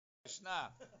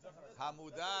Mishnah.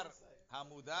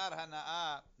 Hamudar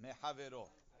hana'a mehavero.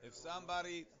 If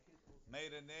somebody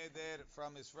made a neder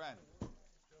from his friend,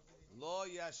 lo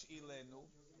yash'ilenu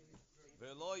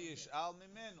velo yish'al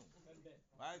mimenu.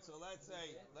 Right. So let's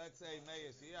say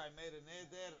Meir here. I made a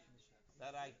neder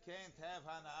that I can't have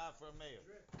hana'a from Meir.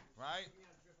 Right.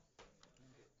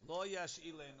 Lo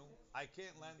yash'ilenu. I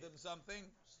can't lend him something.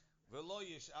 Velo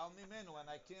yish'al mimenu, and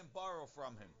I can't borrow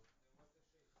from him.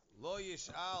 Lo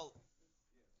yish'al.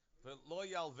 Velo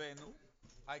yalvenu,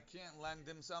 I can't lend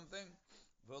him something.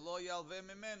 Velo yalve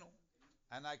mimenu,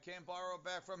 and I can't borrow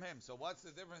back from him. So what's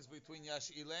the difference between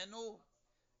yash'ilenu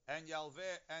and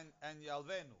yalve and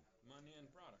yalvenu? Money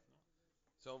and product, no?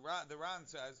 So the Ran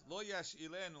says, lo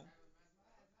yash'ilenu,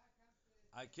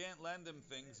 I can't lend him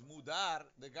things. Mudar,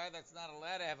 the guy that's not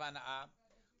allowed to have hana'ah.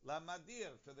 La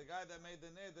madir, to the guy that made the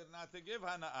neder not to give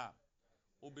hana'ah.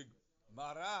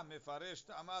 Mara mefaresh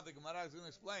ta'ama, the Gemara is going to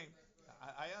explain.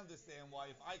 I understand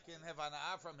why if I can't have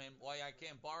hana'ah from him, why I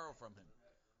can't borrow from him.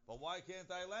 But why can't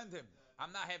I lend him?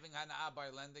 I'm not having hana'ah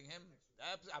by lending him.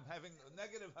 I'm having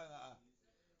negative hana'ah.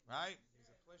 Right?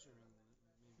 There's a pleasure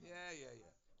in Yeah.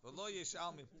 V'lo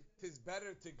yish'al mimenu. Tis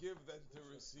better to give than to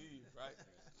receive, right?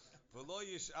 V'lo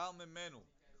yish'al mimenu.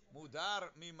 Mudar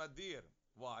mimadir.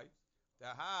 Why?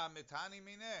 Taha mitani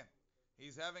mineh.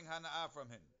 He's having hana'ah from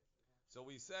him. So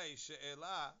we say,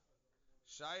 she'elah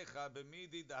shaycha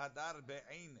b'midi dahadar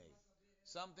be'einei.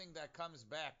 Something that comes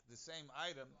back, the same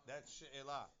item, that's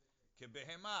she'elah.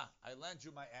 Kebehema, I lend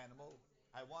you my animal,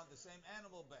 I want the same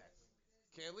animal back.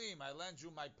 Kelim, I lend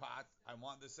you my pot, I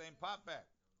want the same pot back.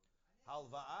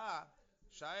 Halva'ah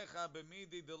shaycha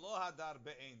b'midi delo hadar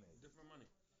be'einei. different money.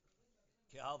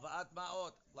 Ke halva'at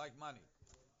ma'ot, like money.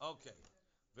 Okay.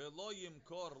 Velo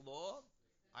yimkor lo,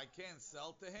 I can't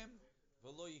sell to him.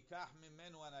 V'lo yikach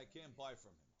mimenu, and I can't buy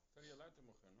from him. So you're allowed to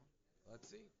mocher, no? Let's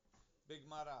see. Big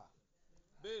Mara.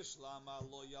 Bishlama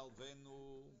lo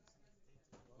yalvenu.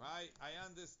 Right? I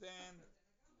understand.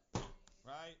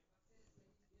 Right?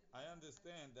 I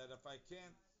understand that if I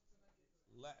can't,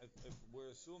 if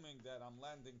we're assuming that I'm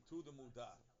lending to the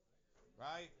mudar,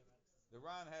 right? The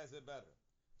Ran has it better.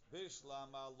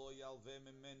 Bishlama lo yalve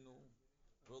mimenu.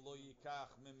 V'lo yikach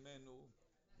mimenu.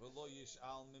 V'lo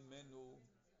yish'al mimenu.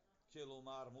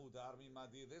 Kilumar mudar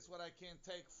mimadi. This is what I can't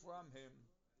take from him.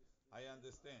 I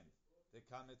understand. The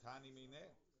kametani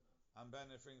mineh. I'm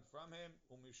benefiting from him.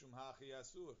 Umishum hachi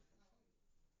asur.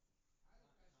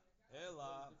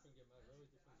 Ela.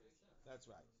 That's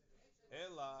right.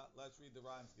 Ela. Let's read the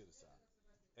Ran's Girsa.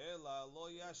 Ela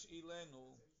lo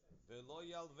yash'ilenu velo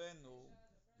yalvenu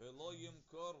velo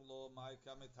yimkor lo my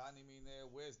kametani mineh.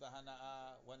 Where's the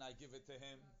hana'ah when I give it to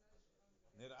him?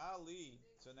 Nir'ali.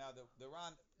 So now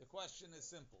the question is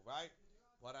simple, right?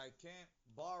 What I can't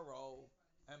borrow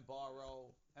and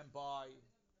buy,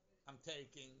 I'm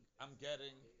taking, I'm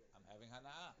getting, I'm having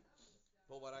hana'ah.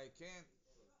 But what I can't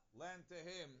lend to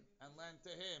him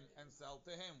and sell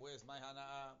to him, where's my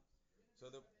hana'ah? So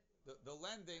the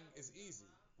lending is easy.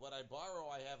 What I borrow,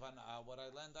 I have hana'ah. What I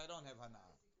lend, I don't have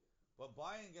hana'ah. But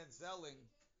buying and selling,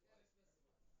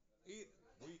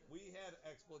 we had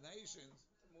explanations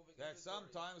that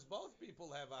sometimes both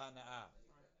people have a hana'ah.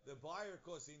 The buyer, of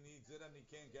course, he needs it and he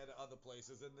can't get it other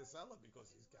places, and the seller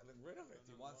because he's getting rid of it.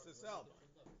 He wants to sell.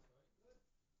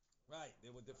 Right,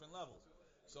 there were different levels.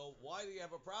 So why do you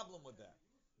have a problem with that?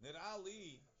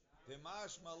 Nir'ali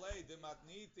demash malay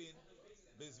dematnitin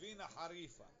bezvina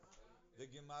harifa. The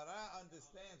Gemara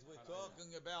understands we're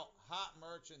talking about hot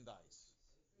merchandise,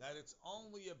 that it's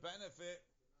only a benefit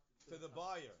to the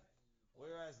buyer,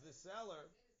 whereas the seller,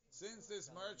 since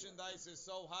this merchandise is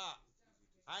so hot,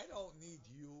 I don't need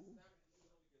you.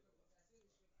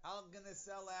 I'm going to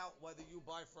sell out whether you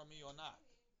buy from me or not.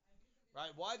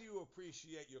 Right? Why do you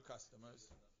appreciate your customers?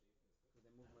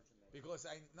 Because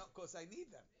I need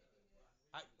them.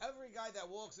 Every guy that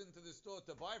walks into the store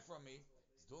to buy from me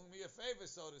is doing me a favor,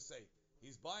 so to say.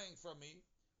 He's buying from me.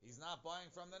 He's not buying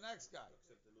from the next guy.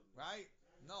 Right?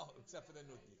 No, except for the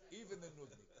nudnik. Even the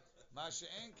nudnik.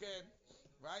 Masha'enken,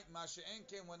 right?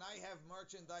 Masha'enken, when I have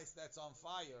merchandise that's on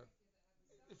fire,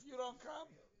 if you don't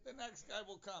come, the next guy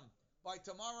will come. By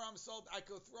tomorrow I'm sold. I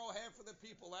could throw half of the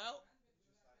people out.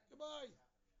 Goodbye.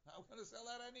 I'm going to sell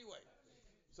that anyway.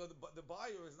 So the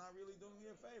buyer is not really doing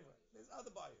me a favor. There's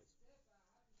other buyers.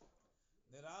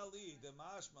 Nirali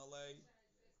demash malay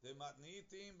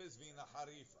dematnitim bezvina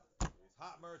harifa.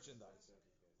 Hot merchandise.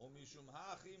 Umishum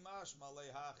hachi mash malay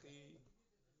hachi.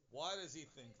 Why does he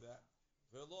think that?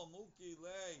 Velo muki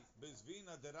lay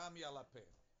bezvina derami alapeh.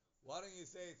 Why don't you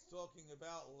say it's talking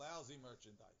about lousy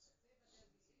merchandise?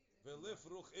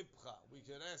 Velifruch ibcha. We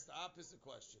could ask the opposite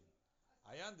question.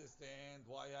 I understand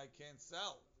why I can't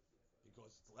sell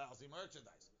because it's lousy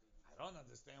merchandise. I don't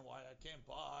understand why I can't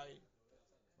buy,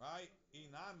 right?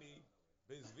 Inami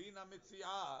bizvina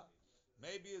mitziah.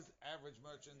 Maybe it's average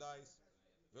merchandise.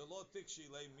 Velo tikshi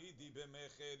le midi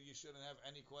b'mecher. You shouldn't have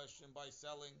any question by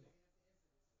selling.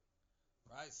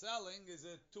 Right? Selling is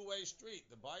a two-way street.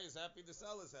 The buyer is happy, the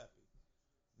seller is happy.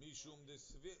 Mishum no,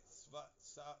 one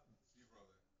second.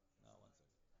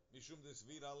 Mishum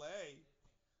desvira lei.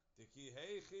 Tiki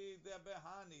heichi de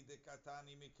behani de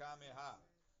katani mikameha.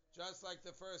 Just like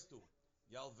the first two.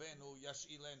 Yalvenu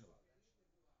yashilenu.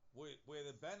 Where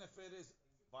the benefit is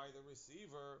by the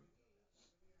receiver.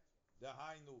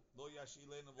 Dehainu lo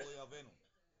yashilenu lo yalvenu.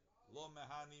 Lo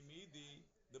mehani midi.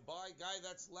 The guy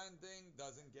that's lending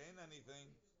doesn't gain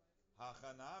anything.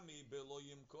 Hachanami belo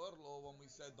yimkor lo. When we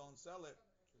said don't sell it.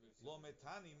 Lo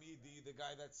metani midi. The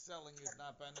guy that's selling is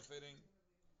not benefiting.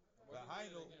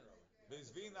 Dehainu.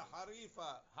 Bizvina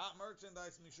harifa, hot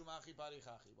merchandise mishumachi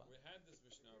parichachi. We had this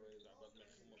Mishnah already about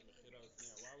mechira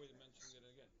utniya. Why are we mentioning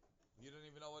it again? You don't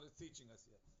even know what it's teaching us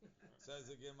yet. Says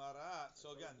the Gemara.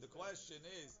 So again, the question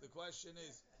is,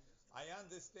 I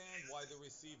understand why the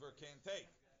receiver can't take.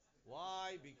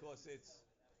 Why? Because it's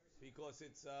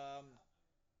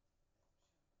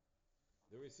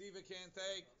the receiver can't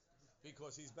take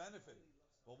because he's benefiting.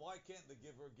 But why can't the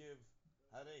giver give?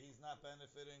 Hare, he's not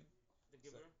benefiting. The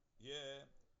giver. Yeah,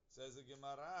 says the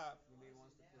Gemara. Maybe he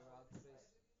wants to clear out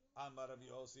space. Amar Rabbi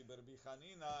Yossi bar Rabbi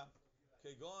Chanina,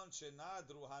 kegon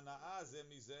shenadru hanaa ze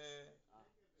mizeh.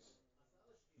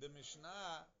 The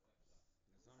Mishnah,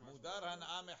 mudar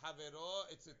hanaa mehavero.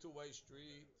 It's a two-way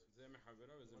street. Ze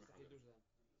mehavero, ze mehavero.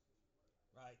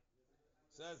 Right.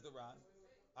 Says the Ran.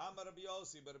 Amar Rabbi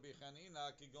Yossi bar Rabbi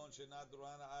Chanina, kegon shenadru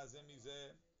hanaa ze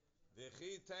mizeh.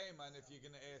 V'chi teima. And if you're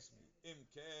going to ask me, im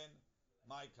ken.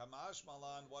 My kamash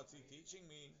malan, what's he teaching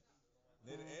me?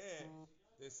 Nir'eh,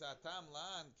 the satam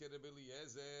lan ke Rabbi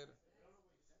Eliezer.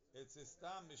 It's a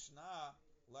stam mishnah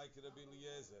like Rabbi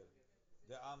Eliezer.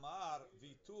 The amar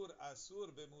vitur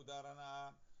asur b'mudar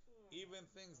hana'ah. Even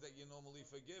things that you normally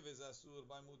forgive is asur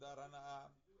by mudar hana'ah.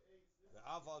 The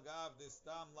aval gav the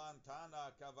stam lan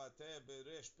tana kavate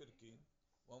beresh pirkin.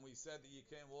 When we said that you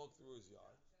can't walk through his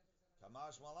yard.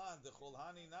 Kamash malan, the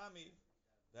cholhani nami,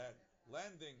 that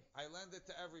lending, I lend it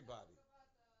to everybody.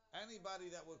 Anybody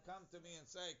that would come to me and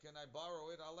say, can I borrow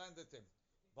it? I'll lend it to him.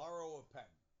 Borrow a pen.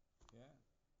 Yeah?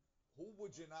 Who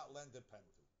would you not lend a pen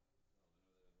to?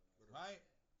 Right?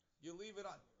 You leave it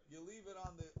on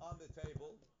on the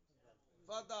table.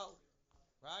 Fadal.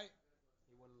 Right?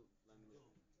 He wouldn't lend me.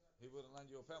 He wouldn't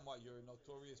lend you a pen. Why? You're a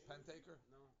notorious pen taker?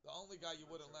 No. The only guy you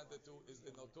wouldn't lend it to is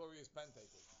the notorious pen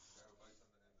taker.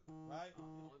 Right?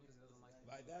 Only because he doesn't like it.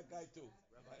 Right, that guy too.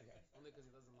 Rabbi, That guy. only because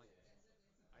he doesn't like it.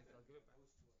 I'll give it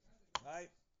back.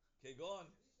 Right? Kegon.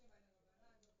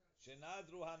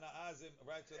 Shenadru hanaazim.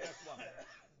 Right, so that's one.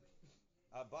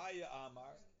 Abaya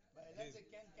Amar. But a lender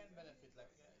can benefit.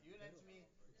 Like you lent me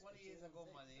 20 years ago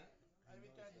money, I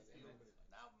returned it to you.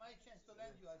 Now my chance to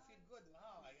lend you, I feel good.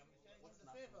 Wow, I'm showing you the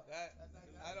favor.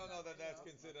 I don't know that that's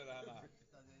considered Amar.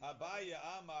 Abaya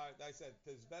Amar. I said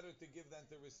it's better to give than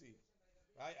to receive.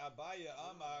 Right? Abaya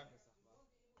Amar.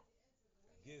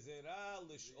 Gezerah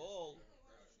lishol.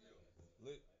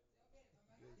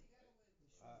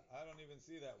 I don't even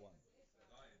see that one.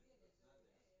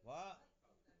 What?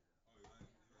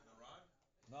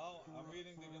 No, I'm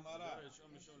reading the Gemara.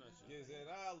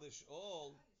 Gezerah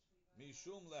lishol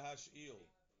mishum lehashil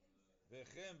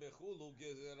vechem bechulu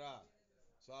gezerah.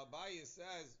 So Abaye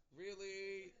says,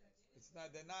 really, it's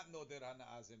not. They're not noder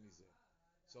hanaazim mizeh.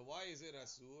 So why is it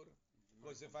asur?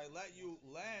 Because if I let you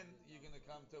lend, you're gonna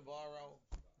come to borrow.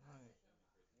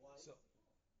 So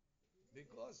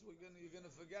because you're gonna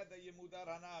forget that you mudar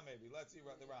hana maybe. Let's see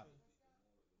what the Ram.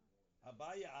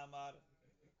 Abaye Amar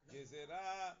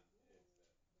gezerah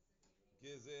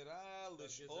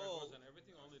lishol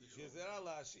gezerah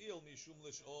lashil mishum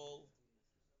lishol,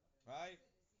 right?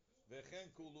 V'chen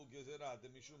kulu gezerah the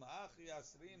mishum achi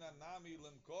asrina nami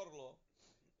lemkorlo.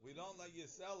 We don't let you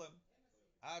sell him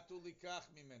atu likach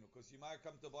mimenu because you might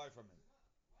come to buy from him.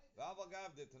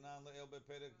 V'avagav de tanan le'el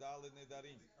beperek daled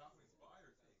nedarim.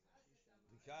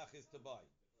 Likach is to buy.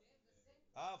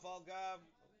 Afal gav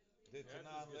de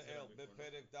tanan le'el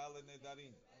beperek daled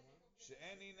nedarim.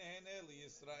 She'eni nehene li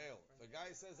Yisrael. The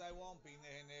guy says, I won't be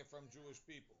nehene from Jewish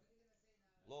people.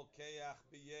 Lo keach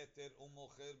biyeter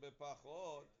umocher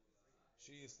bepachot.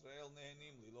 She Yisrael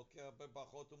nehenim li. Lo keach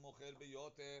bepachot umocher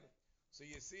biyoter. So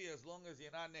you see, as long as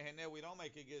you're not nehene, we don't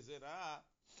make a gezerah.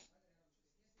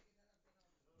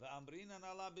 V'amrinan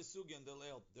ala besugyan del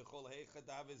el. Dechol heichad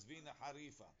havezvina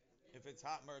harifa. If it's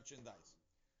hot merchandise.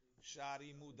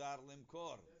 Shari mudar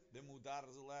limkor. The mudar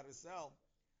is allowed to sell.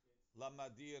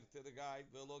 Lamadir to the guy.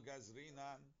 Velo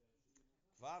gazrinan.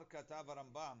 Kvar katav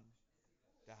Rambam.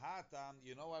 The hatam.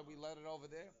 You know why we let it over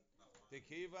there? The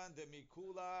kivan de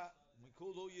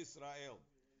mikulu Yisrael.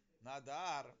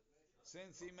 Nadar.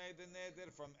 Since he made the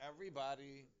neder from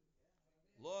everybody.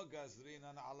 Lo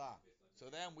gazrinan Allah. So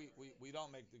then we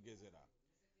don't make the gezerah.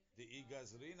 The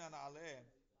igazrinan aleh.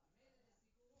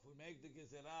 If we make the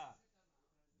gezerah,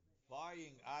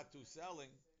 buying atu selling,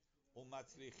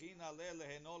 umatzrichin aleh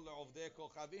lehenol le'ovdei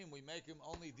kochavim, we make him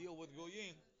only deal with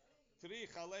goyim. Tri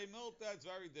chalei milta, it's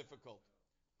very difficult.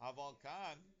 Aval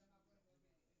kan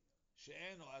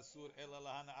she'enu asur ela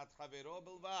lahana'at chavero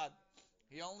bilvad.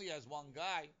 He only has one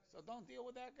guy, so don't deal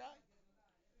with that guy.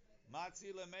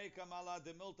 Matzi lemeikam ala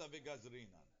de milta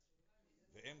v'gazrinan.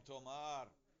 Ve'im tomar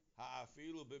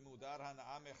ha'afilu b'mudar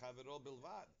hana'ah mechavero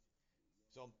bilvad.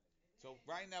 So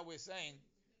right now we're saying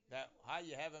that how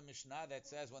you have a Mishnah that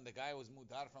says when the guy was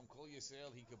mudar from Kol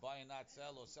Yisrael, he could buy and not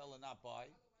sell, or sell and not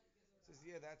buy. He says,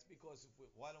 yeah, that's because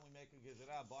why don't we make a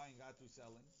gezerah buying atu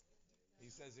selling? He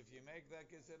says if you make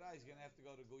that gezerah, he's going to have to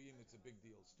go to Goyim. It's a big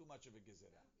deal. It's too much of a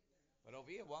gezerah. But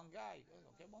over here, one guy,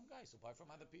 okay, one guy, so buy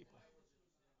from other people.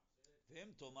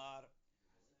 V'im tomar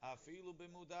afilu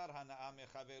b'mudar hana'ah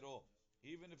mechavero.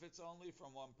 Even if it's only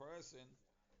from one person,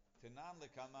 tenan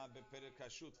lekama beperek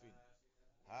hashutfin.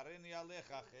 Harini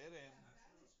alecha cherem.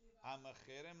 I'm a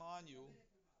cherem on you.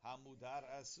 Hamudar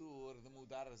asur. The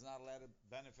mudar is not allowed to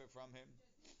benefit from him.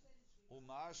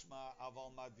 Umashma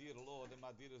aval madir lo. The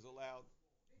madir is allowed.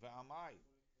 Ve'amai.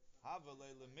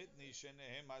 Havale lemitni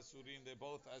shenehem asurim. They're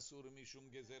both asurim mishum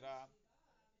gezerah.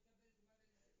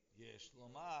 Yesh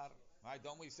lomar. Right?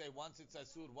 Don't we say once it's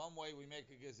asur one way we make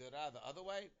a gezerah the other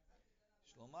way?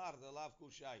 Shlomar the lav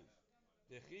kushai.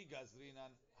 Dechi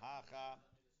gazrinan hacha.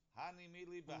 Hani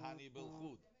mili bahani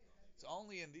bilchud. It's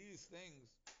only in these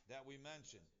things that we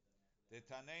mention. The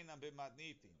taneina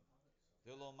b'matnitin.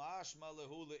 The lomash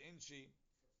malehu le'inchi.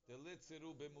 The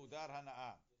litziru b'mudar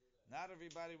hana'ah. Not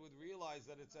everybody would realize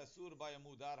that it's asur by a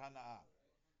mudar hana'ah.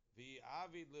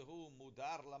 V'avid lehu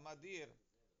mudar lamadir.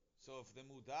 So if the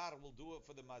mudar will do it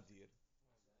for the madir,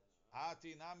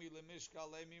 ati nami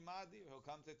lemishkal le'mi madir. He'll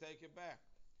come to take it back.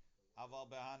 Aval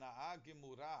behana'ah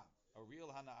gemurah. A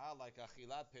real hana'ah like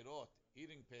achilat perot,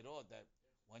 eating perot, that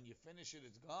when you finish it,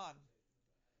 it's gone.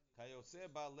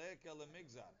 Kayose balek el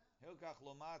migzar. Hilkach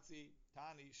lomatzi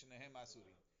tani shnehem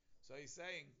asuri. So he's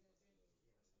saying,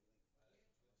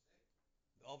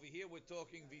 over here we're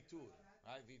talking vitur,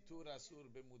 right? Vitur asur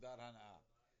b'mudar hana'ah.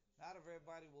 Not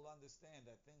everybody will understand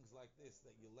that things like this,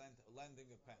 that you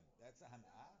lending a pen, that's a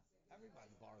hana'ah.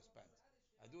 Everybody borrows pens.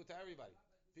 I do it to everybody.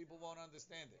 People won't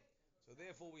understand it. So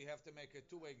therefore we have to make a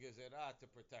two-way gezerah to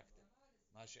protect it.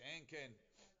 Masha'enken,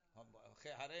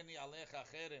 hareni alecha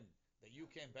cherem, that you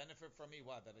can't benefit from me,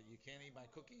 what, that you can't eat my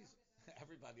cookies?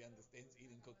 Everybody understands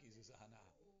eating cookies is a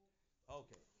hana'ah.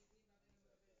 Okay.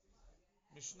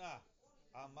 Mishnah.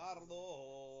 Amar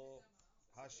lo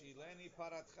hashileni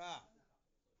paratcha.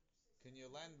 Can you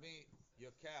lend me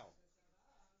your cow?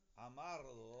 Amar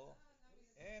lo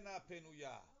ena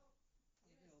penuya.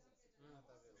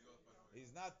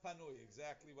 He's not panui.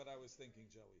 Exactly what I was thinking,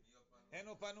 Joey.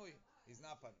 Eno panui. He's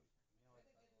not panui.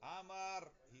 Amar,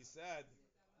 he said,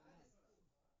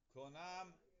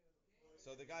 Konam.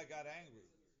 So the guy got angry.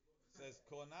 Says,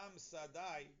 Konam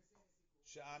sadai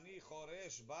she'ani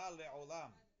choresh ba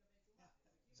le'olam.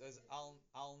 Says,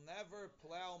 I'll never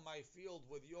plow my field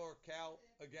with your cow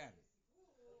again.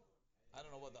 I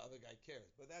don't know what the other guy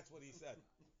cares, but that's what he said.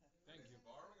 Thank you.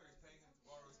 Borrowing, or he's paying him to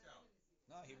borrow his cow?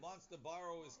 No, he wants to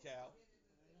borrow his cow.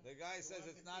 The guy says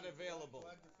it's not available.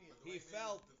 He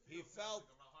felt. I'm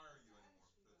not hiring you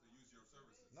anymore to use your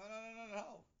services.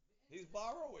 No. He's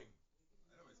borrowing.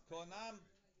 Anyways, Konam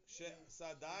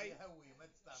sadai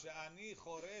she'ani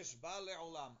choresh ba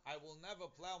le'olam. I will never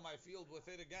plow my field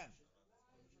with it again.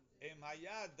 Im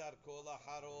hayad darko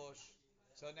laharosh.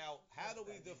 So now, how do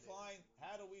we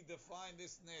define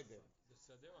this neder? The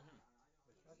sadeh or him?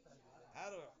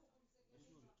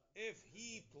 If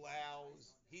he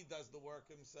plows, he does the work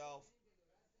himself.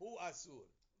 Who asur?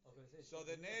 So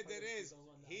the neder is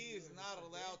he is not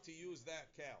allowed to use that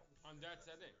cow. On that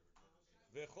sadeh.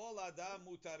 V'chol adam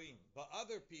mutarim, but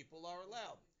other people are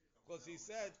allowed, because he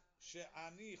said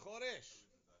she'ani choresh.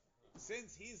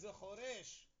 Since he's a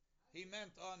choresh, he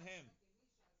meant on him.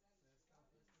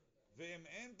 V'im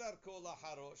en darko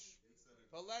laharosh.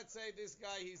 But let's say this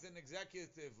guy, he's an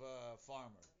executive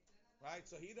farmer, right?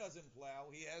 So he doesn't plow.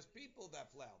 He has people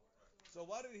that plow. So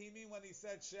what did he mean when he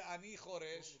said she'ani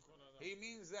choresh? He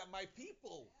means that my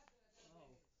people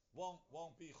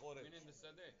won't be choresh. Meaning the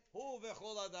sadeh. Hu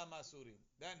v'chol adam asurim.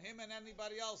 Then him and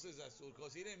anybody else is asur,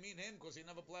 because he didn't mean him, because he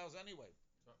never plows anyway.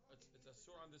 So it's a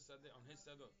sur on the sadeh, on his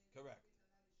sadot. Correct.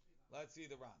 Let's see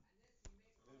the Ran.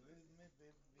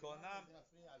 במה קונם- זה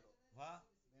מפריע לו? Huh?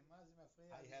 במה זה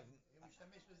מפריע I לו? haven't- אם הוא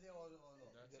משתמש בזה או לא?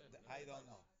 That's it. I don't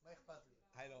know. מה אכפת לי?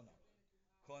 I don't know.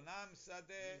 Konam Means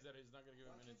sadeh. that he's not going to give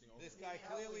him anything also. This guy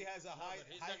clearly has a No, high. but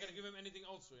he's high not going to give him anything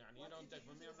also. Yani. You don't take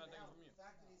from me, I'm not taking from you. The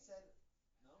fact that he said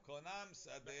קונם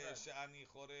שדה שאני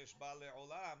חורש בא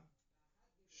לעולם,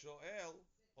 שואל,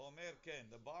 אומר כן,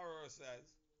 the borrower says,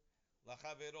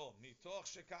 לחברו, מתוך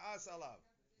שכעס עליו,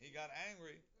 he got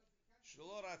angry,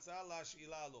 שלא רצה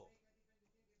להשאילה לו.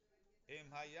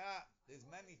 אם היה, there's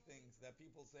many things that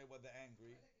people say when they're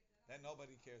angry, that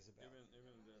nobody cares about,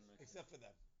 Even the next. except for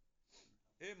them.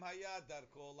 אם היה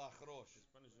דרכו לחרוש, He's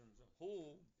punishing himself.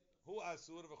 הוא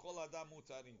אסור וכל אדם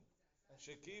מותרים.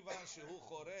 שכיוון שהוא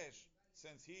חורש,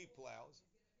 since he plows,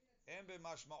 אין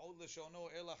במשמעות לשונו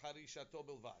אלא חרישתו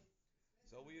בלבד.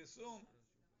 So we assume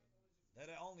that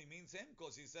it only means him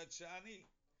because he said shani.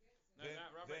 No,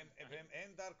 Rabbi. V'hem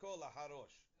en darko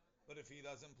laharosh. But if he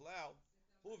doesn't plow,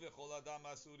 hu v'chol adam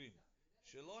asurim.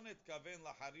 Shelo netkaven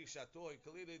laharishato. He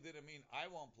clearly didn't mean I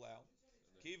won't plow.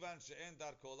 Kivan she'en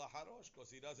darko laharosh,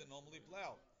 because he doesn't normally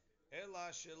plow.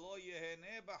 Ela shelo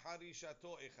yehene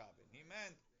b'harishato echaven. He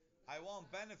meant I won't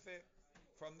benefit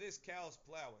from this cow's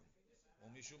plowing.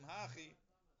 Umishum hachi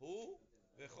hu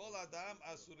v'chol adam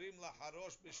asurim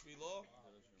laharosh b'shvilo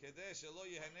kedei shelo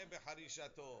yehene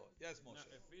b'harishato. Yes, Now,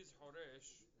 Moshe. if he's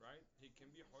Horesh, right, he can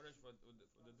be Horesh for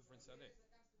the different sadeh.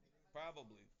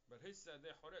 Probably. But his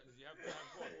sadeh Horesh, you have to have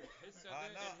both. His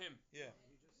sadeh no. and him. Yeah.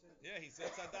 Yeah, he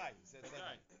said Sadai. He said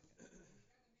Sadai.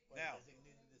 Sadai. Now,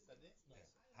 designated the sadeh?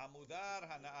 Hamudar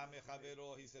Hana'a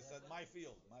Mechavero. He says, my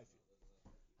field.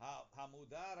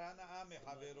 Hamudar Hana'a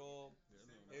Mechavero.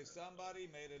 If somebody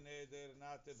made a neder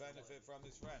not to benefit from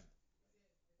his friend,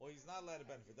 or he's not allowed to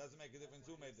benefit, doesn't make a difference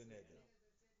who made the neder.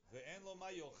 Ve'en lo ma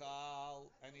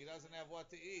yochal, and he doesn't have what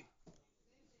to eat.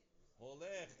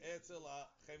 Holech etzel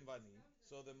ha'chemvani.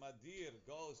 So the madir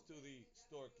goes to the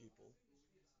storekeeper,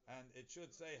 and it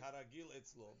should say haragil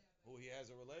etzlo, who he has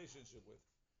a relationship with.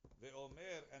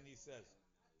 Ve'omer, and he says,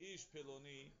 ish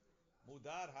piloni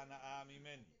mudar hana'a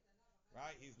mimeni.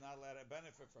 Right? He's not allowed to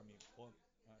benefit from me.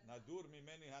 Nadur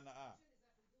mimeni hana'a.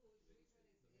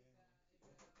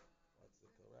 What's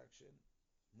the correction?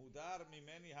 Mudar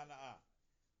mimeni hana'a.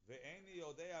 Ve'eni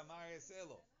yodea ma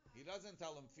eselo. He doesn't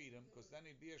tell him feed him, because then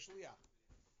he'd be a shliach.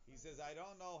 He says, I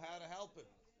don't know how to help him.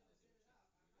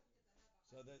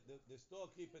 So the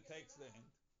storekeeper takes the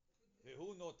hint.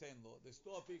 Ve'hu noten lo. The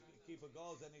storekeeper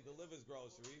goes and he delivers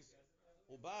groceries.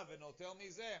 Uba v'notel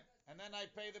mizeh. And then I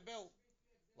pay the bill.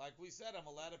 Like we said, I'm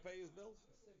allowed to pay his bills.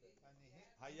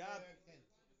 Hayab. Hayab.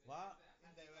 What?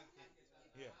 Indirect hint.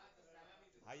 Yeah.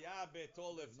 Hayab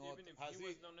be'tol levnot. Even if he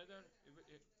was no neder,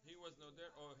 if he was no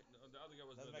there, or the other guy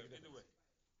was no Doesn't there, make a either way.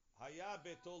 Hayab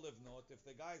be'tol levnot. If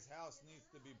the guy's house needs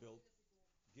to be built,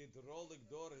 gidro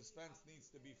ligdor, his fence needs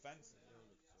to be fenced.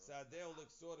 Sadeh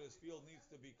liksor, his field needs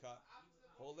to be cut.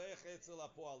 Holech etzel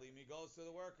apoalim. He goes to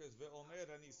the workers. Ve'omer,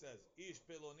 and he says, Ish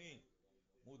peloni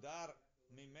mudar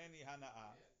mimeni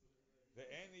hana'a.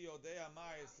 Ve'eni yodea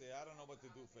ma eseh. I don't know what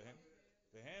to do for him.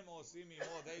 Ve'hem osim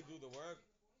imo. They do the work.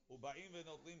 Uba'im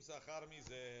ve'notlim sachar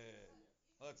mizeh.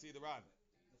 Let's see the Ran.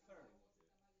 the third.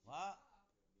 What?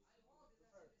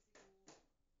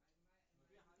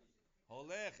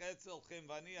 Holech etzel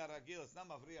chimvani aragil. It's not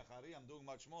mavriach hari. I'm doing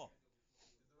much more.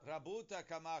 Rabuta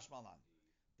kamash malan.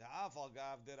 The afal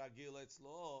gav the ragil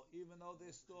etzlo. Even though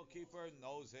this storekeeper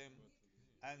knows him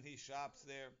and he shops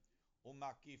there,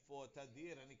 umakifo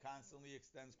tadir, and he constantly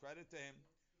extends credit to him.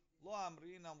 Lo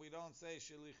amrinam. We don't say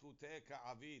shelichute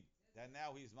ka'avid, that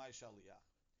now he's my shaliach.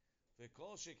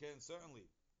 V'kol sheken, certainly.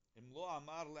 Im lo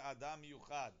amar le'adam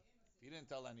yuchad. He didn't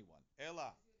tell anyone.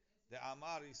 Ela, the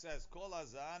amar, he says, kol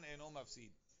azan eno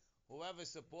mafsid. Whoever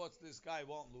supports this guy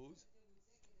won't lose.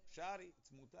 Shari, it's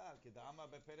mutar. Kedama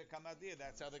beperek hamadir.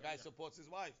 That's how the guy supports his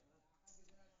wife.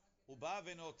 Uba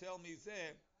v'notel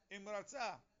mizeh im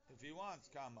ratza. If he wants,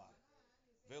 kamar.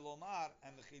 Velomar,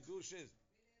 and the chidush is,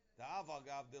 the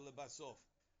avagav de lebasof.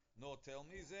 Notel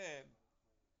mizeh,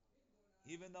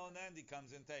 even though Nandi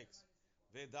comes and takes.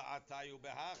 V'da'atayu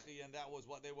behachi, and that was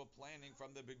what they were planning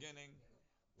from the beginning.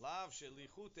 Lav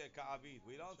shelichute ka'avid.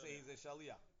 We don't say he's a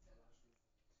shaliach.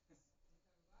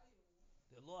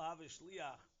 The lo have a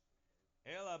shliach.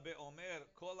 Ela be'omer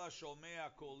kol hashomea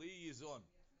koli yizon.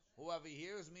 Whoever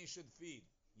hears me should feed.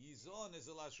 Yizon is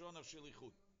a lashon of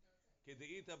shelichut.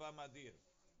 Kedeita b'madir.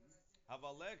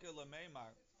 Havaleke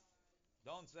lemeimar.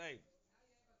 Don't say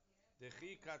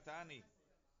Dechi katani.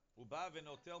 Uba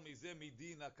v'notel mizeh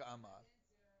midina ka'amar.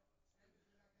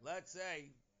 Let's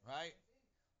say, right?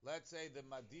 Let's say the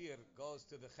madir goes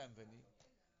to the chemveni,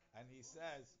 and he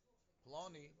says,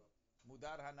 Ploni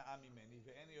mudar hana'am mimeni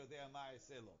ve'eni yodea ma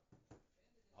yaseh lo.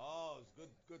 Oh, it's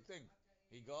good thing.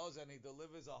 He goes and he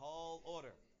delivers a whole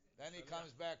order. Then he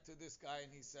comes back to this guy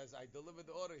and he says, I delivered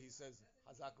the order. He says,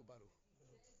 Hazaku Baruch.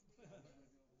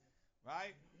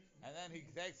 Right? And then he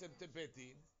takes him to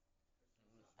Betin.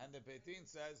 And the Betin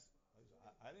says,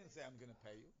 I didn't say I'm going to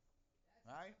pay you.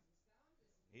 Right?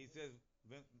 He says,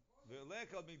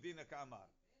 V'lekal midina kamar.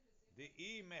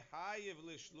 De'i mehayiv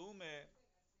lishlume.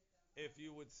 If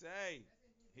you would say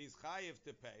he's chayiv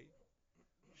to pay,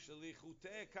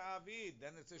 shalichute ka'avid,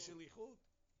 then it's a shalichut.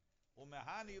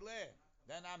 Umehani le,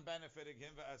 then I'm benefiting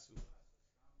him ve'asu.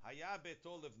 Haya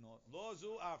beto livnot, lo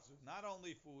zu afzu, not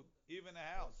only food, even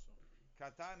a house.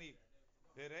 Katani,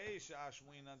 pereish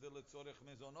ashwina de letzorech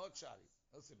mezonot shari.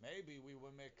 Listen, maybe we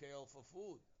would make kale for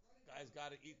food. Guys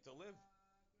got to eat to live.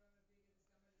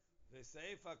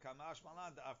 V'seifa kamash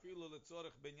malan afilu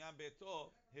letzorech binyan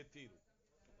beto hitiru.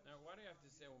 Now, why do you have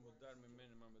to say mudar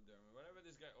mimin mudar? Whatever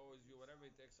this guy owes you, whatever he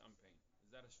takes, I'm paying.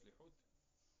 Is that a shlichut?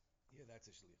 Yeah, that's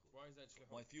a shlichut. Why is that shlichut?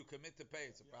 Well, if you commit to pay,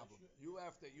 it's a problem. You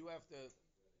have to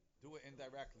do it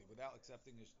indirectly, without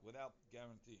accepting, without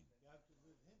guaranteeing. You have to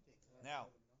do hinting. Now,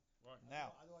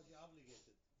 Otherwise you're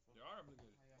obligated. You are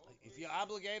obligated. if you're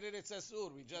obligated, it's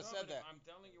asur. We just said that. I'm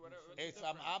telling you whatever. If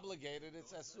I'm obligated,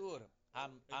 it's asur.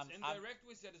 It's indirect.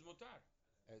 We said is mutar.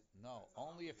 No,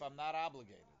 only if I'm not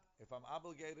obligated. If I'm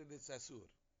obligated, it's asur.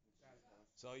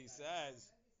 So he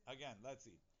says again. Let's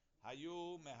see.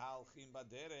 Hayu mehalchim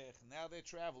baderech. Now they're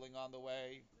traveling on the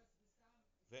way.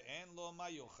 Ve'en lo ma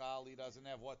yochal. He doesn't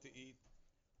have what to eat.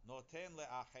 Noten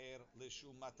le'acher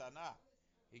l'shum matana.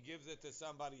 He gives it to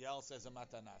somebody else as a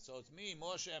matana. So it's me,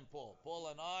 Moshe, and Paul. Paul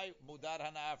and I, mudar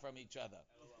hana'ah from each other.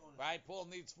 Right? Paul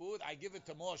needs food. I give it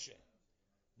to Moshe.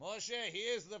 Moshe,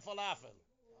 here's the falafel.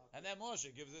 And then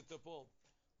Moshe gives it to Paul.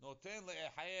 Noten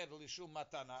le'acher l'shum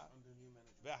matana.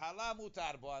 Ve'hala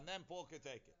mutar bo. And then Paul could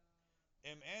take it.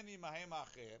 Im eni mahem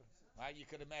acher. Right? You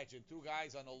could imagine two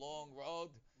guys on a long road.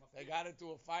 They got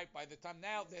into a fight. By the time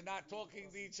now, they're not talking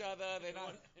to each other. They're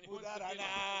not.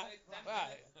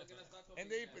 Right. In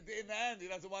the end, he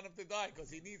doesn't want him to die because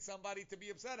he needs somebody to be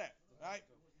upset at. Right?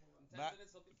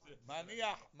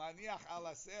 Maniach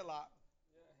ala sela.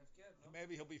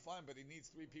 Maybe he'll be fine, but he needs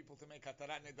 3 people to make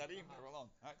hatarat nedarim. They're alone.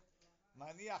 Right?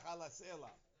 Maniach ala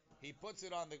sela. He puts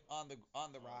it on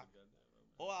the rock,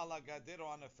 or ala gadir,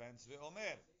 on the fence.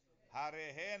 Ve'omer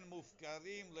harehen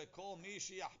mufkarim lekol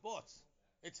mishi yachbotz.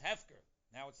 It's hefker.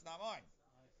 Now it's not mine.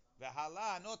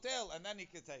 Ve'hala notel, and then he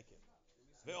can take it.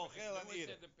 Ve'ochel and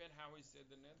eat it. Depend how he said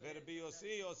the neder. Rabbi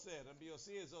Yossi Yoser. Rabbi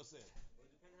Yossi is Yoser. Well,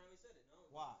 it depends how he said it, no?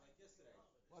 Why? Like yesterday.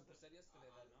 What? You said yesterday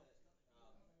that,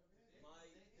 no?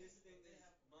 This thing is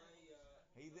my.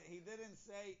 He didn't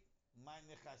say my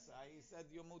nechasai. He said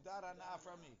you mudar hana'ah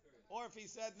from me. Or if he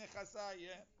said nechasai,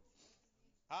 yeah.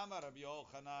 Amar Rabbi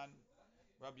Yochanan.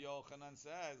 Rabbi Yochanan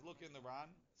says, look in the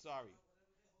Ran. Sorry.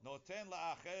 Noten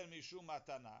la'acher mishum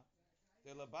matana.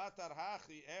 Delebatar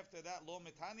hachi. After that, lo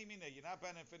mitani mine. You're not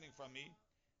benefiting from me.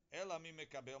 Ela mi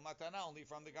mekabel matana. Only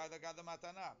from the guy that got the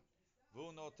matana.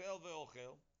 Vu notel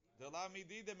ve'ochel. Dela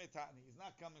midide mitani. He's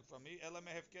not coming from me. Ela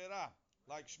mehefkera.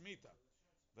 Like Shemitah.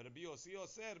 But Rabbi Yossi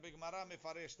Yoser b'Gemara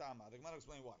mefaresh tama. The Gemara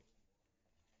explain why.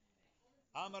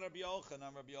 Amar Rabbi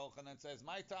Yochanan says,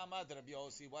 my tama, the Rabbi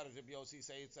Yossi, what does Rabbi Yossi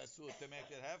say? It's asur to make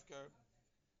it hefker.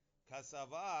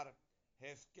 Kasavar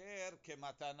hefker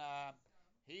kematana.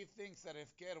 He thinks that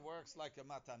hefker works like a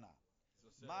matana.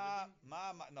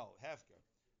 No, hefker.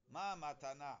 Ma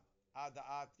matana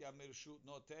adaat ya mirshut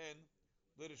noten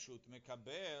lirshut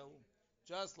mekabel.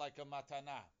 Just like a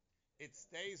matana, it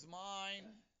stays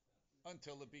mine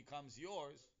until it becomes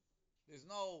yours. There's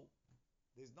no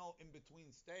in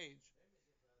between stage.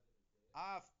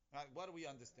 What are we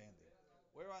understanding?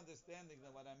 We're understanding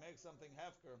that when I make something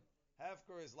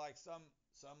hefker is like some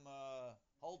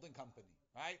holding company,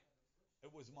 right?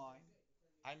 It was mine.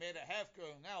 I made a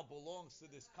hefker, now belongs to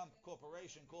this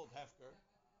corporation called hefker,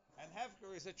 and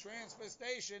hefker is a transfer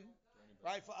station,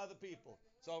 right, for other people.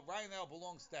 So right now it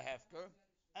belongs to hefker.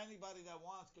 Anybody that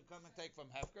wants could come and take from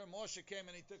hefker. Moshe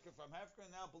came and he took it from hefker,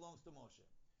 and now it belongs to Moshe,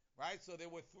 right? So there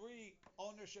were 3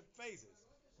 ownership phases.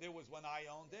 There was when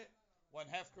I owned it, when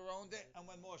Hefker owned it, and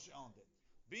when Moshe owned it.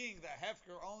 Being that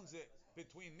Hefker owns it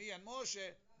between me and Moshe,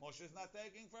 Moshe is not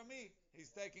taking from me, he's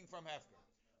taking from Hefker.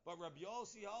 But Rabbi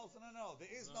Yossi holds, no, there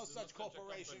is no such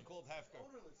corporation called Hefker.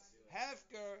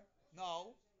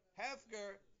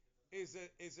 Hefker is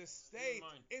a state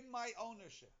in my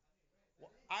ownership.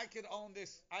 I could own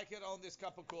this. I could own this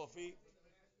cup of coffee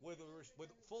with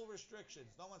full restrictions.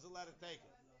 No one's allowed to take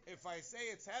it. If I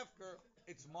say it's hefker,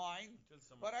 it's mine.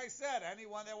 But I said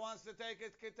anyone that wants to take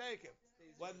it can take it.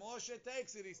 When Moshe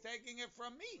takes it, he's taking it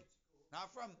from me,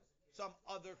 not from some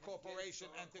other corporation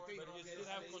entity. But you still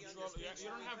have control. You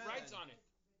don't have rights on it.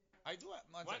 I do it.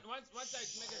 Once I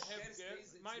make it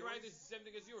hefker, my right is the same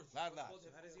thing as yours. Not. How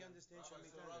does he understand Rabbi,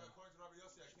 Shemitah? so Rabbi, according to Rabbi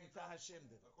Yossi, I can't Shmita drop, Hashem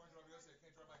did. according to Rabbi Yossi, I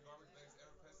can't drop my garbage bags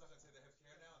Erev Pesach and say they have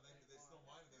care now, and then they still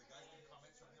mine, and then the guys can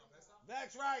comment something on Pesach?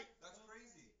 That's right. That's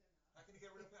crazy. How can you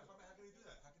get rid of Pesach? How can you do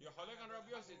that? How can You're cholek on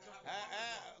Rabbi Yossi.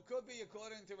 Could be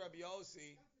according to Rabbi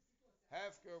Yossi,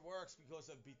 hefker works because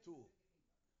of bitul,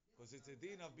 because it's a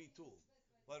din of bitul.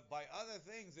 But by other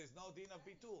things, there's no din of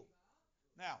bitul.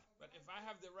 Now, But if I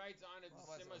have the rights on it, the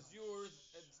Well, same what's- as yours,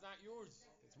 it's not yours.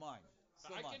 it's mine.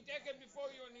 Still I mine. can take it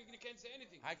before you, and you can't say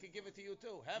anything. I could give it to you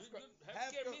too.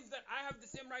 Hefker means that I have the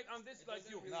same right on this like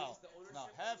you. No,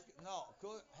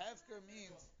 hefker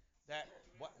means that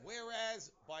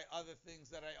whereas by other things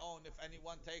that I own, if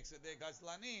anyone takes it, they're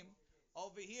gazlanim.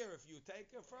 Over here, if you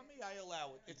take it from me, I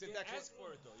allow it. It's You a can't ask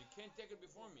for it though. You can't take it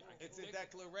before me. I can It's a take it.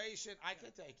 declaration. I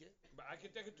can take it. But I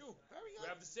can take it too. Very We good.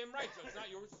 have the same right, so it's not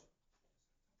yours.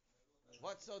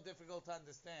 What's so difficult to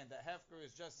understand? That hefker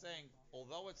is just saying,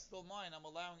 although it's still mine, I'm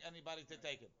allowing anybody to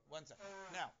take it. One second.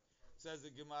 Now, says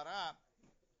the Gemara,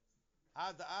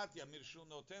 Ada'ati amirshut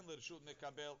noten l'reshut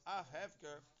mekabel af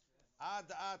hefker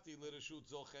Ada'ati l'reshut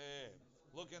zocher.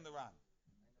 Look in the Ran.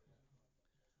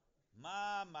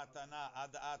 Ma matana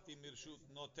ada'ati mirshut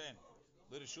noten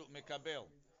l'reshut mekabel.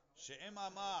 She'em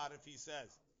amar, if he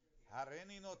says,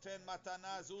 Hareni noten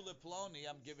matana zu leploni,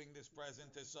 I'm giving this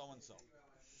present to so and so.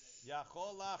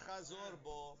 Yachol lachazor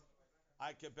bo,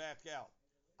 I can back out.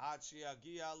 Ad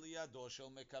sheyagia liyado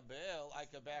shel mekabel, I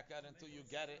can back out until you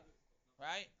get it,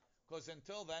 right? Because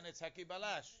until then it's heki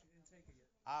balash.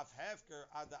 Av hefker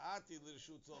ada'ati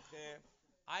l'reshut zocher,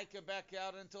 I can back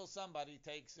out until somebody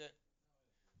takes it.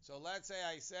 So let's say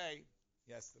I say,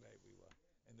 yesterday we were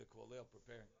in the Kolel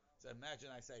preparing. So imagine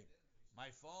I say, my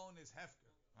phone is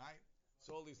hefker, right?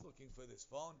 Soli's looking for this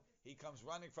phone. He comes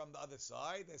running from the other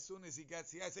side. As soon as he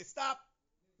gets here, I say, stop!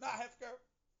 Not hefker.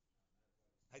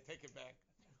 I take it back.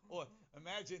 Or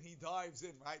imagine he dives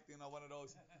in, right? You know, one of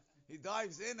those. He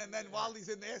dives in, and then while he's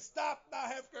in there, stop! Not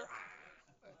hefker.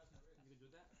 You do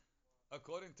that?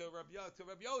 According to Rabbi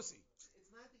Yossi. It's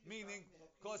not that Meaning,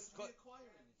 cause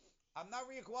reacquiring it. I'm not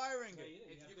reacquiring it.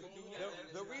 You can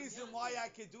do The reason why I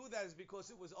could do that is because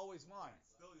it was always mine.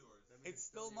 Still yours. It's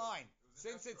still mine.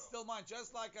 Since it's still mine,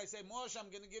 just like I say, Moshe, I'm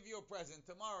going to give you a present.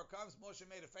 Tomorrow comes, Moshe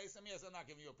made a face at me, I said, I'm not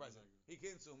giving you a present. He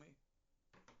can't sue me.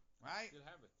 Right? Still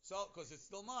have it. So, because it's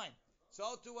still mine.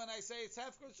 So too when I say it's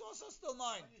hefker, it's also still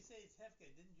mine. When you say it's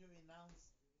hefker, didn't you renounce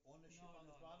ownership on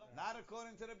the product? Not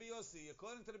according to the BOC.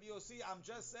 According to the BOC, I'm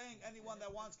just saying anyone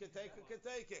that wants can take it, can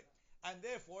take it. And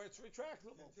therefore it's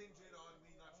retractable. Contingent on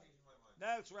me not changing my mind.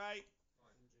 That's right.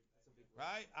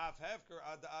 Right? Af hefker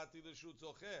ada'ati l'shut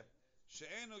zocher.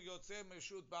 She'enu yotzeh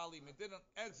meshut bali. It didn't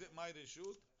exit my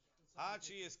reshut. Ad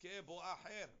sheyizkeh bo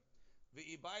acher.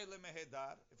 Ve'ibai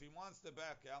lemehedar. If he wants to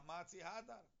back out, matzi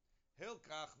hadar.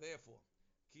 Hilkach, therefore.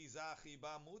 Kizachi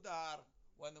ba mudar.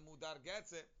 When the mudar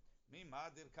gets it, mi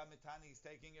madir kamitani, he's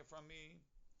taking it from me.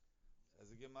 Says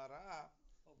the Gemara.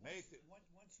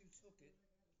 Once you took it,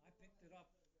 I picked it up.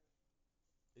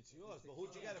 It's yours, but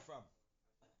who'd you get it from?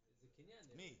 It's a kinyan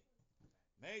there. Me.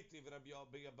 Meitiv Rabbi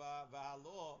Yabba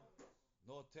v'halo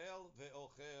notel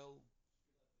ve'ochel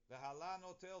v'hala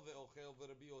notel ve'ochel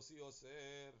v'Rabbi Yossi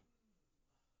oser.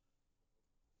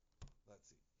 Let's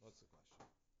see. What's the question?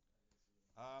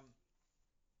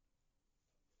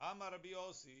 Amar Rabbi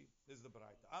Yossi. This is the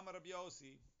Braita. Amar Rabbi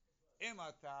Yossi.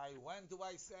 Imatai. When do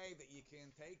I say that you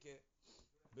can't take it?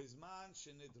 Bizman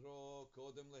shenidro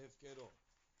kodem lehefkero.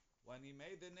 When he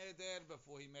made the neder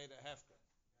before he made a hefker.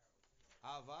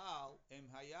 Aval im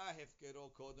haya hefkero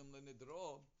kodem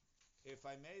lenidro. If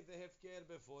I made the hefker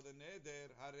before the neder,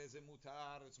 hareze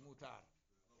mutar, it's mutar.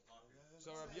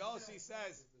 So Rabbi Yossi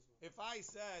says, if I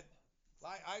said,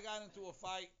 like I got into a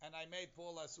fight and I made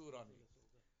Paul Asur on you,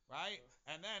 right?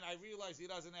 And then I realized he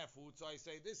doesn't have food, so I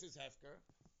say this is hefker.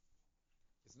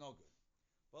 It's no good.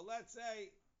 But let's say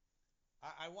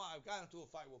I've got into a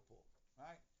fight with Paul,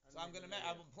 right? So I'm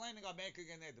planning on making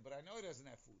a neder, but I know he doesn't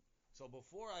have food. So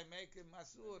before I make him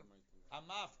masur, I'm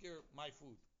after my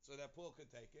food so that Paul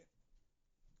could take it.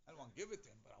 I don't want to give it to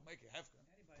him, but I'll make it hefker,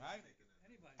 right?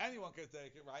 Anyone could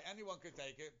take it, right? Anyone could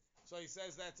take it. So he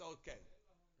says that's okay.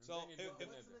 So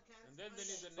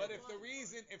but if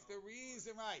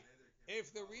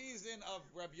the reason of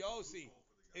Rabbi Yossi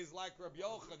is like Rabbi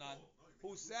Yochanan,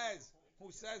 who says who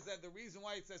says that the reason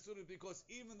why it's asur is because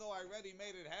even though I already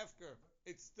made it hefker,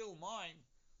 it's still mine.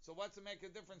 So what's to make a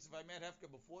difference if I made hefker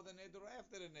before the neder or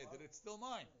after the neder? It's still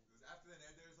mine. Because after the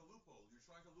neder, there's a loophole. You're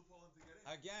trying to loophole him to get in.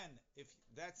 Again, if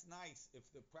that's nice, if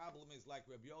the problem is like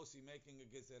Rabbi Yossi making a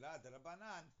gezerah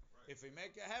Rabbanan, if you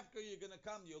make a hefker, you're going to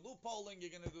come, you're loopholing,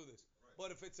 you're going to do this. Right. But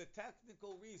if it's a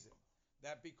technical reason,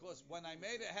 that because when I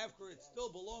made a hefker, it still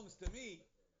belongs to me,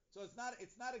 so it's not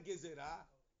a gezerah,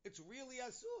 it's really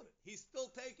asur. He's still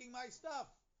taking my stuff.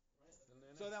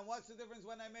 So then what's the difference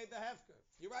when I made the hefker?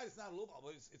 You're right, it's not a loophole,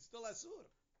 but it's still asur.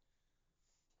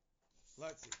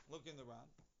 Let's see. Look in the Ran.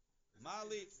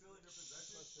 Mali. It's still in your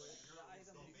possession.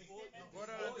 Put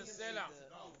it on the seller.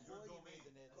 No, your domain.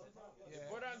 Yeah.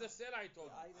 Put it on the seller, I told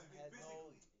you. Item had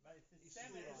no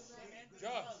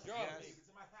Joe, Yes. It's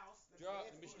in my house. Joe,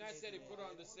 the Mishnah said he put it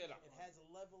on the seller. It has a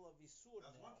level of isur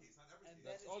That's now. one case, not every And case.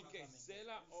 that That's is all becoming- case,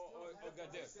 seller or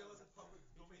gader. Sale is in public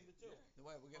domain. Between the two.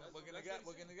 Wait, we're That's gonna what get. he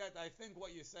We're said. gonna get. I think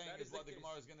what you're saying That is is what the the case.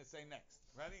 Gemara is gonna say next.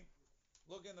 Ready?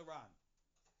 Look in the Ran.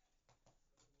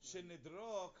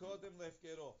 Shenidro kodem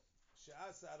lefkero.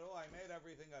 She'asaro, I made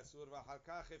everything asur v'achar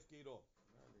kach hefkiro.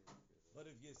 But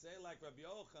if you say like Rabbi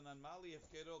Yochanan, Mali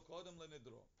hefkero kodem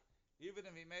lenidro, even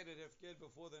if he made it hefker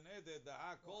before the neder, the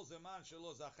ha kol zeman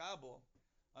shelo zachabo,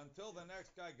 until the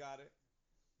next guy got it,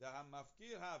 the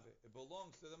hamafkir have it. It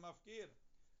belongs to the mafkir.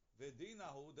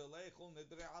 V'dinahu deleichul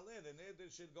nidre aleh. The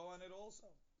neder should go on it also.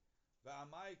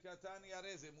 V'amai katani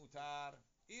areze mutar.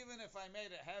 Even if I made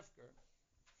a hefker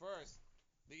first,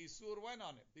 the isur went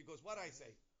on it because what I say,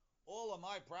 all of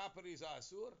my properties are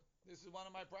asur. This is one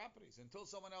of my properties. Until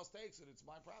someone else takes it, it's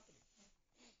my property.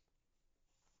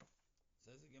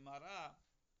 Says the Gemara.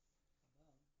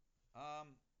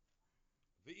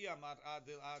 V'i amar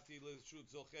adil ati l'shut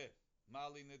zoche.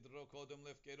 Mali nidro kodem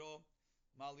lefkero.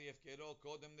 Mali efkero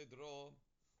kodem nidro.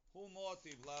 Hu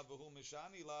motiv la v'hu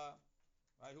mishani la.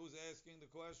 Right? Who's asking the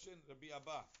question? Rabbi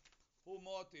Abba. Hu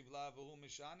motiv la v'hu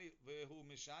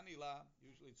mishani la.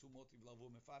 Usually it's hu motiv la v'hu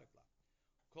mefarek la.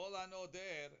 Kol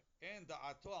anoder en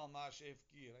da'ato al ma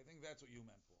she'efkir. I think that's what you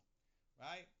meant for.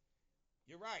 Right?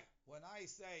 You're right. When I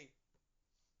say,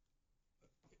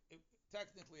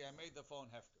 technically I made the phone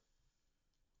hefker.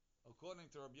 According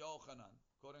to Rabbi Yochanan,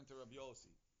 according to Rabbi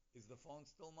Yossi, is the phone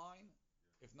still mine?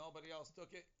 If nobody else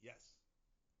took it, yes.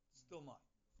 Still mine.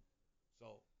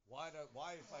 So why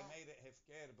if I made it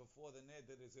hefker before the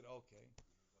neder, is it okay?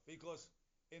 Because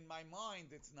in my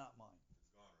mind it's not mine.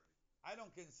 It's gone already. I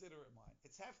don't consider it mine.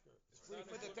 It's hefker. It's free not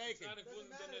for the included- it's taking. not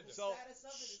including the neder. So, status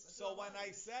of it is so still when mine.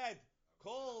 I said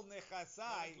kol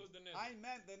nechasai, include the neder. I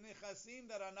meant the nechasim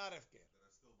that are not hefker. That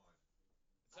are still mine.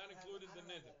 It's not included the I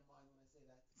don't have neder. that in mind when I say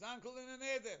that. It's not including the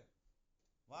neder. I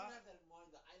don't What? have that in mind.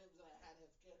 The items that I had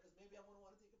have care because maybe I'm gonna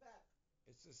want to take it back.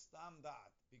 It's a stam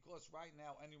da'at. Because right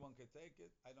now anyone can take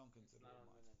it, I don't consider it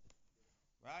mine.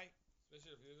 Right?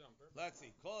 Especially if you use it on purpose. Let's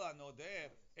see. Kol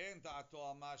anoder en da'ato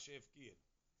al ma she'efkir.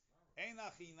 En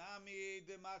achinami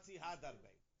dematzi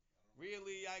hadarbe.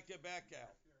 Really, I can back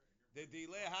out. The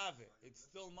delay have it. It's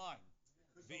still mine.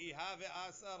 V'ihave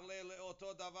asar le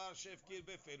le'oto davar she'efkir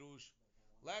beferush.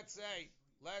 Let's say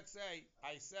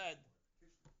I said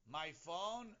my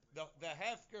phone, the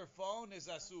hefker phone is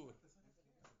asur.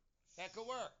 That could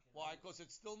work. Why? Because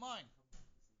it's still mine.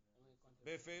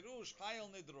 Beferush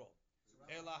chayil nidro.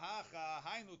 Elahacha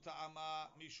hainu ta'ama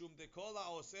mishum dekola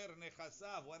oser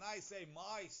nechasav. When I say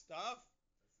my stuff,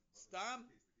 stam,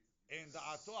 in the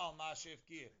ato al ma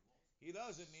shefkir. He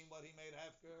doesn't mean what he made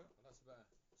hefker. That's bad.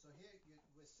 So here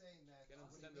we're saying that Can't when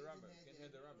understand he the made rubber. neder, Can't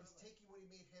hear the rubber. he's taking what he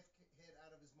made head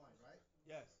out of his mind, right?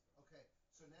 Yes. Okay.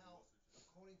 So now,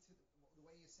 according to the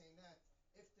way you're saying that,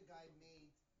 if the guy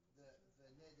made the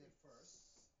neder first,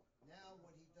 now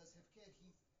when he does hefker,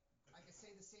 I can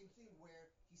say the same thing where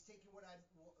he's taking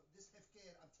this hefker,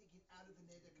 I'm taking out of the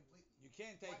neder completely. You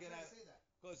can't Why take it can I out. say that?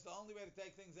 Because the only way to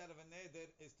take things out of a neder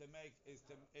is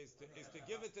to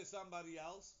give it to somebody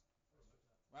else,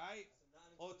 right?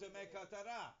 Or to make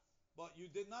katara. But you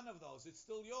did none of those. It's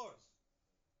still yours.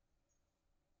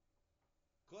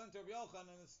 According to Rabbi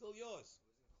Yochanan, it's still yours.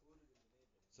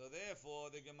 So therefore,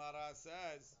 the Gemara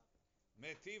says,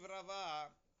 Metiv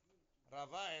Rava.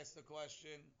 Rava asked the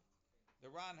question. The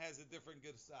Ran has a different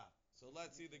girsa. So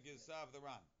let's see the girsa of the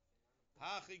Ran.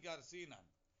 Hachi garsinan.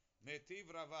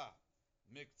 Metiv Rava.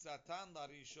 Miktsatan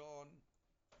larishon.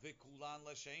 Vikulan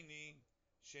lasheni.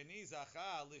 Sheni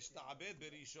zacha lishta'abed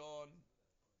berishon.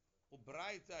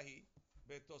 Ubraita hi.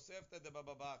 Betosefta de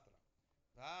bababatra.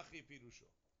 Hachi pirusho.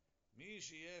 Mi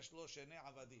sheyesh lo shene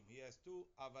avadim. He has two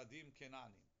avadim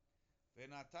kenanim.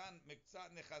 Venatan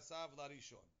miktsat nechasav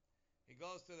larishon. He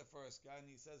goes to the first guy and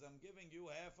he says, I'm giving you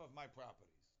half of my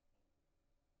properties.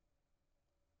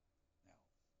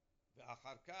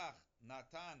 Ve'achar kach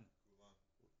natan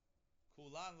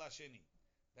kulan lasheni.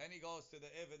 Then he goes to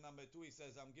the Eved number 2. He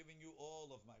says, I'm giving you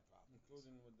all of my properties.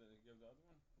 Including what they give the other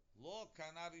one? Lo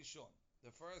kanarishon.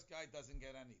 The first guy doesn't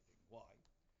get anything. Why?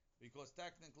 Because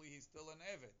technically he's still an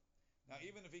Eved. Now,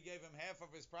 even if he gave him half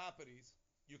of his properties,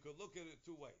 you could look at it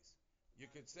two ways. You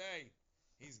could say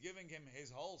he's giving him his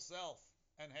whole self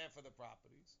and half of the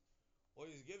properties,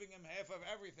 or he's giving him half of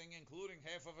everything, including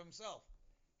half of himself.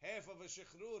 Half of a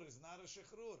shechrur is not a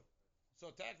shechrur.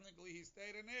 So technically he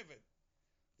stayed an Eved.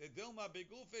 The Dilma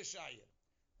Beguf Shayir.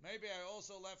 Maybe I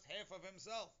also left half of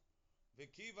himself.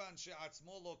 V'kivan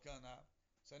she'atzmo lo kana.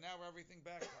 So now everything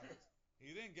backfires.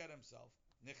 He didn't get himself.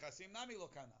 Nechasim nami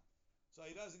lo kana. So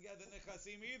he doesn't get the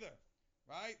nechasim either.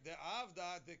 Right? The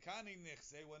avda dekani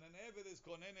nechse. When an Eved is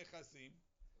koneh nechasim,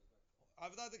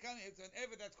 avda dekani, it's an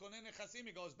Eved that's koneh nechasim,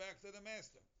 he goes back to the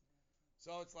master.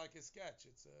 So it's like a sketch.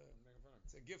 It's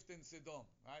a gift in Sidom.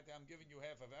 Right? I'm giving you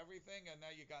half of everything, and now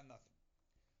you got nothing.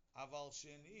 Aval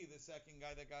Sheni, the second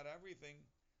guy that got everything,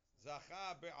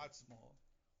 Zacha be'atzmo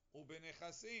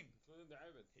u'benechasim. Including the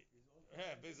Eved.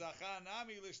 Bezacha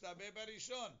nami l'shtabeh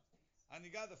berishon. And he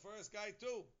got the first guy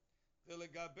too. The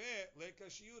legabe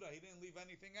lekashiyura. He didn't leave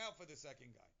anything out for the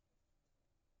second guy.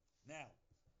 Now,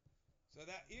 so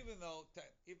that even though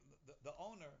the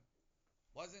owner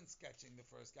wasn't sketching the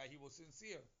first guy, he was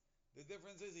sincere. The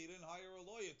difference is he didn't hire a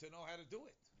lawyer to know how to do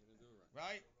it. He didn't do it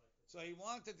right. Right? So he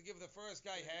wanted to give the first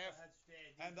guy half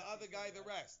and the other guy the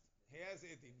rest. He has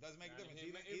idim. Doesn't make a difference.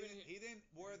 He didn't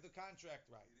word the contract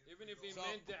right. Even if he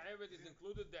meant the Eved, it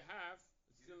included the half,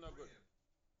 it's still no good.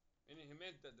 Meaning he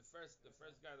meant that the first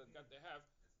guy that got the half,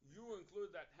 you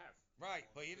include that half. Right,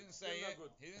 but he didn't say Still it. no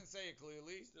good. He didn't say it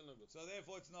clearly. Still no good. So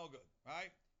therefore it's no good.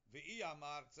 Right? V'i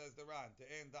amar, says the Ran, to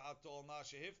end the atol ma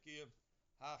shehivkir,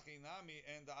 hachinami,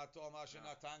 and the atol ma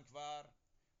shenatan kvar.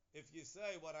 If you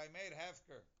say what I made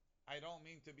hefker, I don't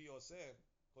mean to be osir,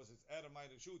 because it's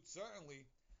Edomite to shoot. Certainly,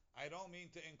 I don't mean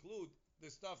to include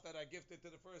the stuff that I gifted to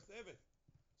the first Eved.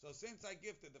 So since I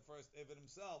gifted the first Eved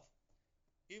himself,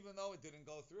 even though it didn't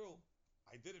go through,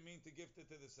 I didn't mean to gift it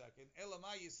to the second.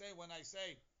 Elamai, you say, when I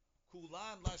say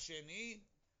kulan lasheni,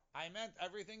 I meant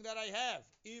everything that I have.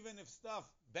 Even if stuff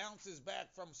bounces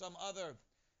back from some other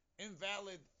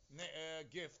invalid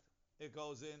gift, it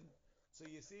goes in. So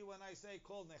you see, when I say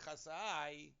kol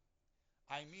nechasai,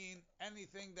 I mean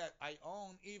anything that I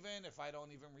own, even if I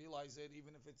don't even realize it,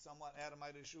 even if it's somewhat out of my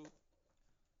shoot.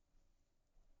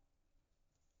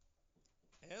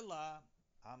 Ela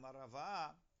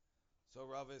amarava. So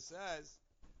Rava says,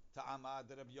 Ta'amad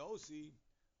Rabbi Yossi,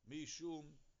 Mishum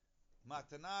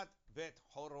Matanat Bet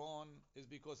Horon is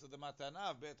because of the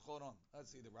Matanah Bet Horon.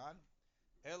 Let's see the Ran.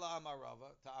 Ela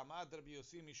amarava. Ta'amad Rabbi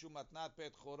Yossi Mishum Matanat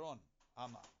Bet Horon.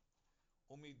 Amar.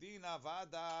 Umidina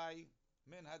Vadai.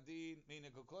 Min hadin,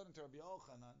 meaning according to Rabbi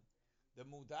Yochanan, the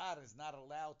mudar is not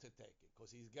allowed to take it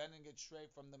because he's getting it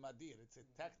straight from the madir. It's a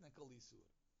technical isur.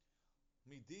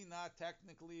 Midina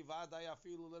technically vaday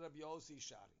afilu Rabbi Yossi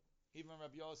shari. Even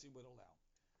Rabbi Yossi would allow.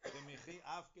 The michi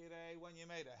afkere, when you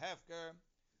made a hefker,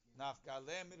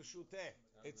 nafkale mirshuteh.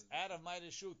 It's out of my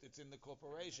reshut. It's in the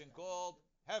corporation called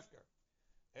hefker.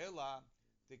 Ela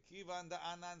tekivan da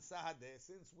anan sahade.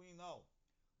 Since we know.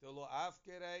 He doesn't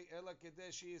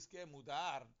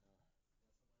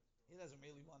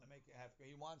really want to make it hefker.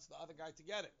 He wants the other guy to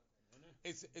get it.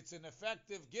 It's an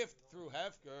effective gift through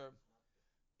hefker.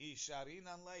 Isharin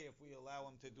anle, if we allow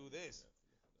him to do this.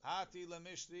 Hati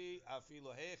lemishri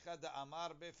afilo hecha da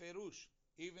amar beferush.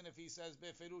 Even if he says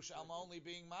beferush, I'm only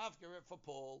being mafker for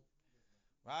Paul,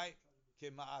 right?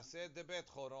 Kemaaser de bet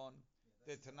choron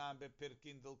detanam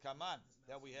bepirkin dil kaman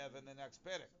that we have in the next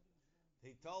perek.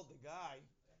 He told the guy.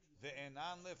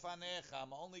 Ve'enan lefanecha,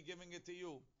 I'm only giving it to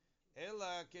you.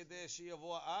 Ela kedei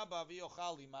sheyavo abba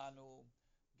v'yochal imanu.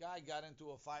 Guy got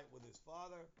into a fight with his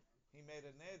father. He made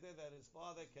a neder that his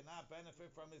father cannot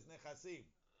benefit from his nechasim.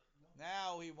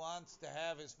 Now he wants to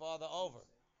have his father over.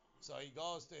 So he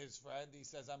goes to his friend. He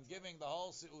says, I'm giving the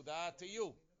whole seudah to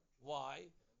you. Why?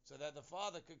 So that the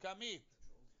father could come eat.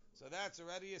 So that's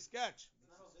already a sketch.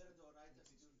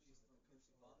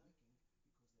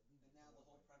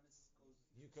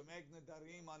 You can make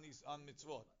nedarim on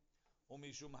mitzvot.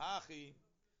 Umishum hachi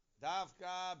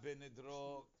davka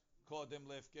benedro kodem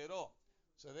lefkero.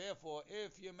 So therefore,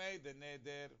 if you made the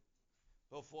neder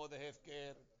before the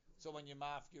hefker, so when you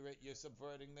mafkir it, you're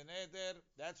subverting the neder.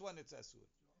 That's when it's asur.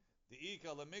 The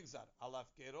ikal lemigzar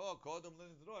alafkero kodem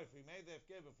lenedro. If he made the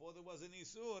hefker before there was an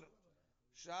isur,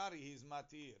 shari he's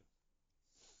matir.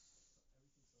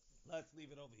 Let's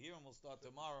leave it over here and we'll start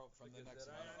tomorrow from the next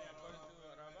one.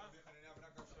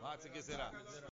 What's a gezerah?